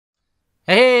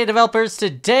Hey developers,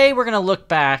 today we're going to look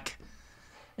back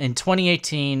in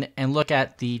 2018 and look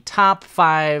at the top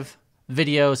 5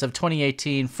 videos of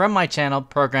 2018 from my channel,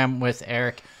 Program with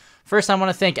Eric. First, I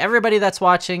want to thank everybody that's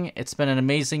watching. It's been an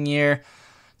amazing year.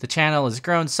 The channel has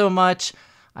grown so much.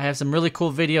 I have some really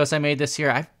cool videos I made this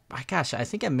year. I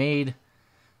think I made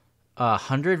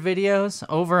 100 videos,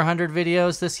 over 100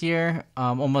 videos this year,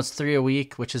 almost 3 a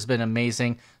week, which has been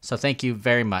amazing. So thank you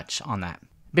very much on that.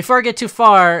 Before I get too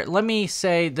far, let me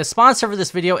say the sponsor for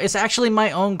this video is actually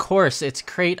my own course. It's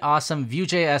Create Awesome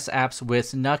Vue.js Apps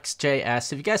with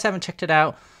Nuxt.js. If you guys haven't checked it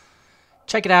out,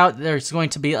 check it out. There's going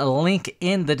to be a link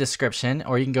in the description,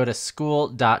 or you can go to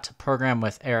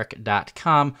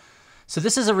school.programwitheric.com. So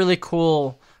this is a really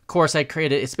cool course I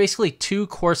created. It's basically 2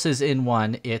 courses in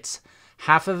one. It's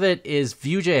half of it is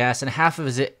Vue.js and half of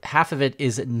it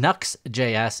is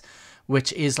Nuxt.js,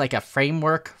 which is like a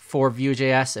framework for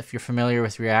Vue.js. If you're familiar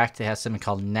with React, it has something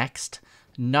called Next.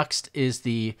 Nuxt is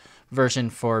the version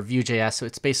for Vue.js, so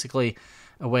it's basically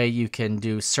a way you can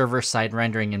do server-side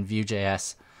rendering in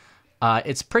Vue.js.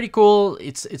 It's pretty cool.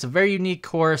 It's a very unique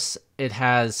course. It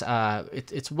has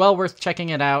it's well worth checking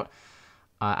it out.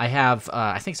 I have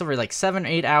I think it's over like 7 or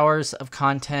 8 hours of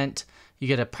content. You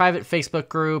get a private Facebook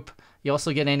group. You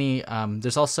also get any,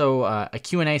 there's also a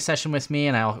Q&A session with me,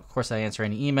 and of course I answer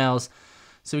any emails.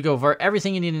 So we go over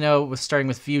everything you need to know with starting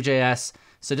with Vue.js.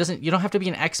 So you don't have to be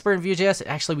an expert in Vue.js.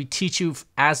 Actually, we teach you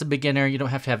as a beginner. You don't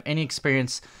have to have any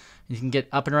experience. You can get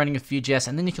up and running with Vue.js,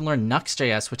 and then you can learn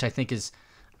Nuxt.js, which I think is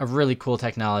a really cool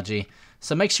technology.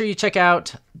 So make sure you check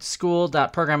out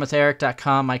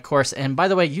school.programwitheric.com, my course. And by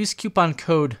the way, use coupon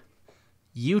code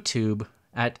YouTube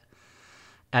at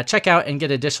checkout and get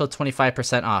additional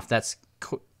 25% off. That's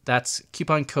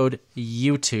coupon code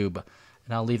YouTube,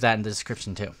 and I'll leave that in the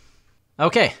description too.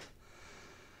 Okay,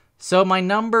 so my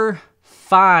number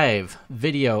 5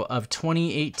 video of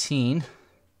 2018,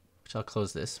 which I'll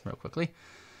close this real quickly,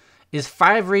 is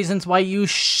 5 reasons why you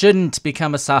shouldn't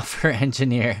become a software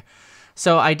engineer.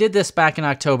 So I did this back in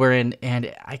October, and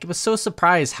I was so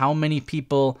surprised how many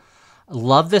people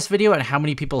love this video and how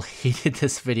many people hated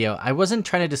this video. I wasn't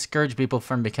trying to discourage people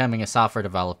from becoming a software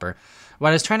developer. What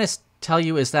I was trying to tell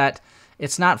you is that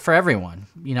it's not for everyone.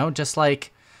 You know, just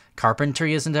like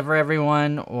carpentry isn't for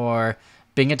everyone, or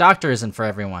being a doctor isn't for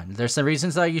everyone. There's some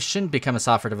reasons that you shouldn't become a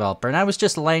software developer, and I was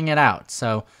just laying it out.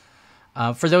 So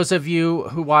for those of you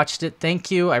who watched it, thank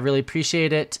you. I really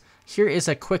appreciate it. Here is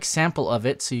a quick sample of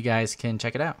it so you guys can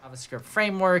check it out. JavaScript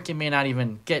framework, you may not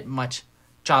even get much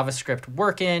JavaScript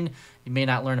work in. You may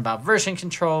not learn about version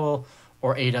control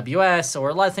or AWS or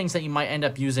a lot of things that you might end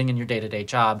up using in your day-to-day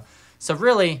job. So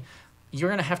really, you're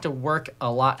going to have to work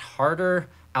a lot harder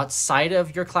outside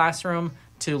of your classroom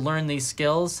to learn these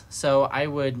skills. So I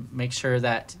would make sure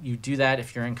that you do that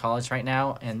if you're in college right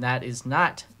now, and that is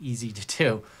not easy to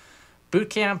do.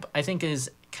 Bootcamp, I think,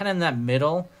 is kind of in that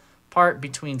middle part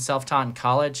between self-taught and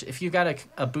college. If you got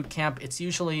a bootcamp, it's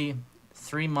usually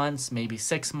 3 months, maybe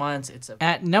 6 months.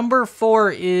 At number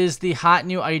 4 is the hot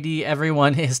new IDE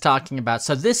everyone is talking about.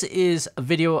 So this is a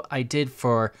video I did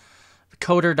for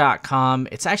coder.com.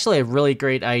 It's actually a really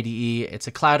great IDE. It's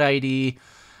a cloud IDE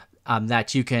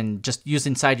that you can just use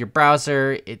inside your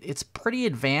browser. It's pretty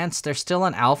advanced. They're still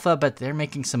in alpha, but they're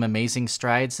making some amazing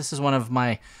strides. This is one of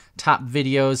my top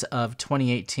videos of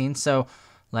 2018. So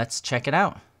let's check it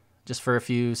out just for a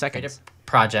few seconds.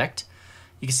 Project.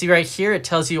 You can see right here, it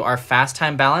tells you our fast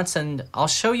time balance, and I'll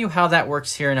show you how that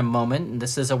works here in a moment. And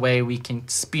this is a way we can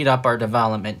speed up our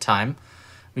development time.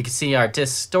 We can see our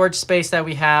disk storage space that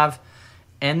we have.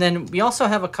 And then we also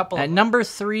have a couple. At number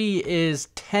 3 is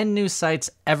 10 new sites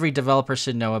every developer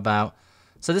should know about.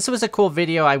 So this was a cool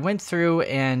video. I went through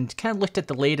and kind of looked at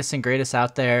the latest and greatest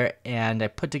out there, and I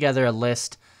put together a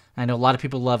list. I know a lot of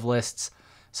people love lists.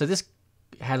 So this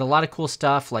had a lot of cool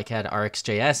stuff, like had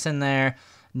RxJS in there,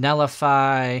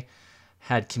 Nullify,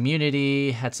 had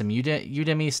community, had some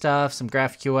Udemy stuff, some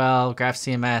GraphQL,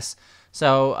 GraphCMS.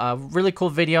 So a really cool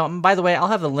video. And by the way, I'll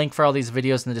have the link for all these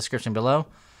videos in the description below.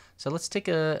 So let's take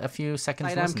a few seconds.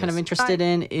 What I'm kind of interested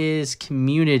in is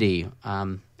community.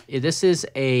 This is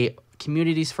a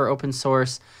communities for open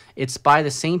source. It's by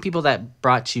the same people that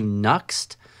brought you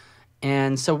Nuxt.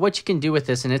 And so what you can do with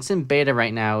this, and it's in beta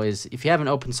right now, is if you have an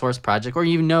open source project, or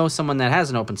you know someone that has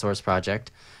an open source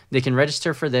project, they can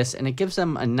register for this, and it gives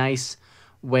them a nice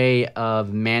way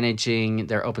of managing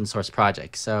their open source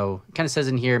project. So it kind of says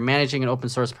in here, managing an open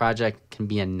source project can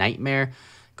be a nightmare.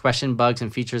 Question, bugs,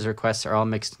 and features requests are all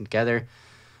mixed together.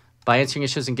 By answering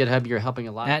issues in GitHub, you're helping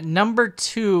a lot. At number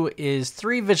 2 is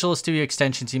 3 Visual Studio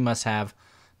extensions you must have.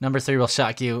 Number 3 will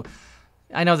shock you.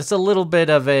 I know that's a little bit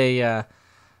of a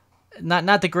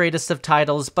not the greatest of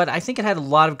titles, but I think it had a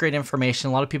lot of great information.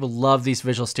 A lot of people love these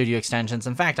Visual Studio extensions.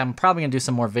 In fact, I'm probably going to do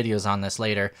some more videos on this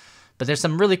later. But there's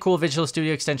some really cool Visual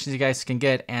Studio extensions you guys can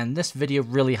get, and this video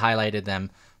really highlighted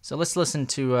them. So let's listen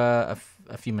to a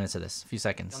few minutes of this, a few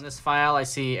seconds. On this file, I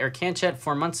see Erik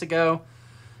 4 months ago.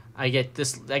 I get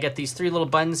these 3 little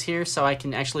buttons here, so I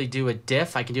can actually do a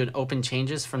diff. I can do an open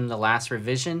changes from the last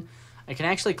revision. I can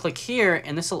actually click here,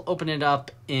 and this will open it up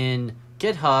in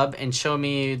GitHub and show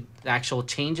me the actual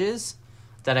changes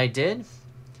that I did,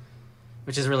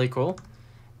 which is really cool.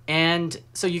 And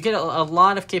so you get a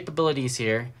lot of capabilities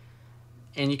here.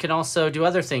 And you can also do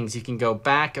other things. You can go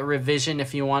back a revision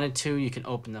if you wanted to. You can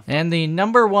open the... And the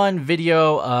 #1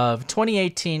 video of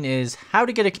 2018 is how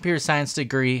to get a computer science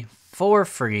degree for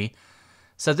free.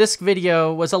 So this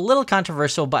video was a little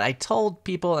controversial, but I told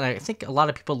people, and I think a lot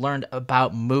of people learned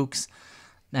about MOOCs,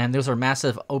 and those are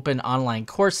massive open online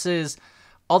courses,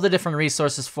 all the different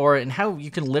resources for it, and how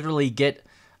you can literally get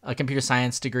a computer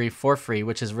science degree for free,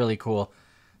 which is really cool.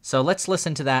 So let's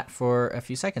listen to that for a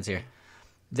few seconds here.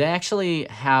 They actually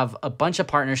have a bunch of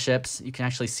partnerships. You can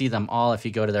actually see them all if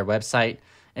you go to their website.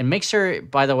 And make sure,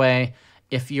 by the way,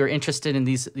 if you're interested in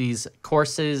these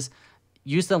courses,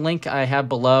 use the link I have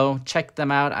below. Check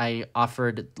them out. I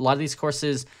offered a lot of these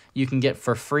courses you can get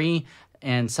for free,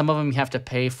 and some of them you have to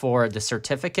pay for the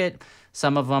certificate.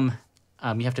 Some of them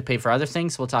you have to pay for other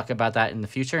things. We'll talk about that in the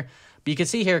future. But you can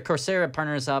see here, Coursera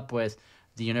partners up with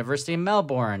the University of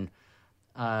Melbourne,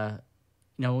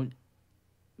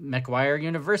 Macquarie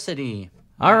University.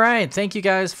 All right, thank you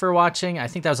guys for watching. I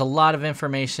think that was a lot of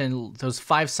information. Those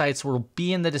 5 sites will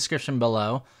be in the description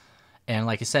below. And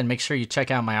like I said, make sure you check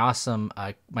out my awesome,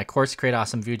 my course, Create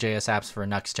Awesome Vue.js Apps for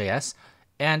Nuxt.js.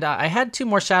 And I had 2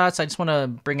 more shout outs I just want to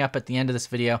bring up at the end of this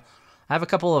video. I have a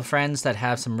couple of friends that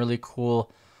have some really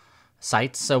cool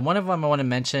sites. So one of them I want to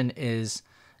mention is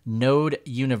Node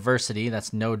University.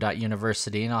 That's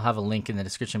node.university, and I'll have a link in the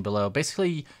description below.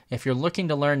 Basically, if you're looking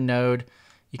to learn Node,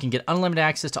 you can get unlimited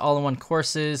access to all-in-one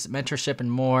courses, mentorship,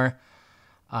 and more.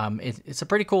 It's a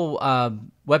pretty cool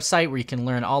website where you can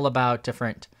learn all about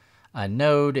different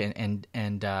Node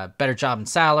and better job and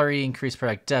salary, increased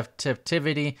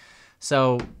productivity.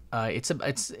 So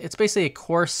it's basically a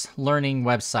course learning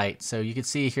website. So you can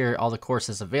see here all the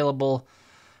courses available.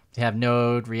 They have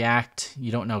Node, React,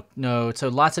 you don't know Node. So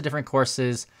lots of different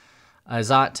courses.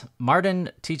 Zot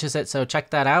Martin teaches it, so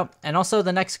check that out. And also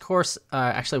the next course,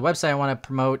 actually website I want to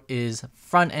promote is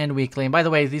Front End Weekly. And by the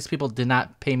way, these people did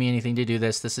not pay me anything to do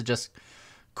this. This is just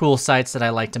cool sites that I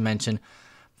like to mention.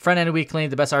 Front End Weekly,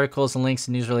 the best articles and links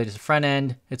and news related to front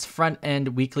end. It's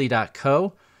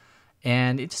frontendweekly.co.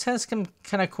 And it just has some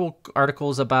kind of cool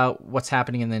articles about what's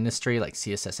happening in the industry, like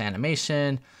CSS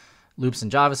animation, loops in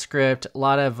JavaScript, a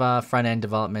lot of front end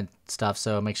development stuff.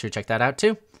 So make sure you check that out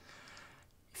too.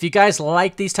 If you guys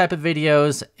like these type of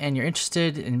videos and you're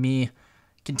interested in me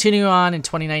continuing on in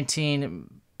 2019,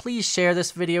 please share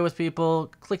this video with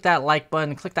people. Click that like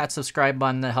button, click that subscribe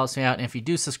button. That helps me out. And if you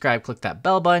do subscribe, click that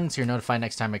bell button so you're notified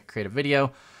next time I create a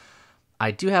video.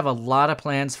 I do have a lot of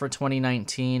plans for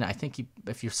 2019. I think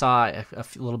if you saw a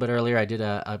little bit earlier, I did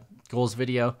a goals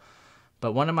video.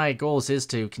 But one of my goals is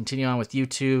to continue on with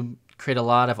YouTube, create a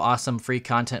lot of awesome free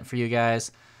content for you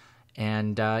guys.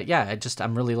 And yeah,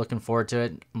 I'm really looking forward to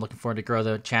it. I'm looking forward to grow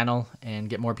the channel and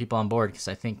get more people on board because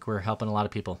I think we're helping a lot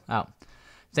of people out.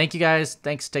 Thank you guys.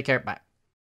 Thanks. Take care. Bye.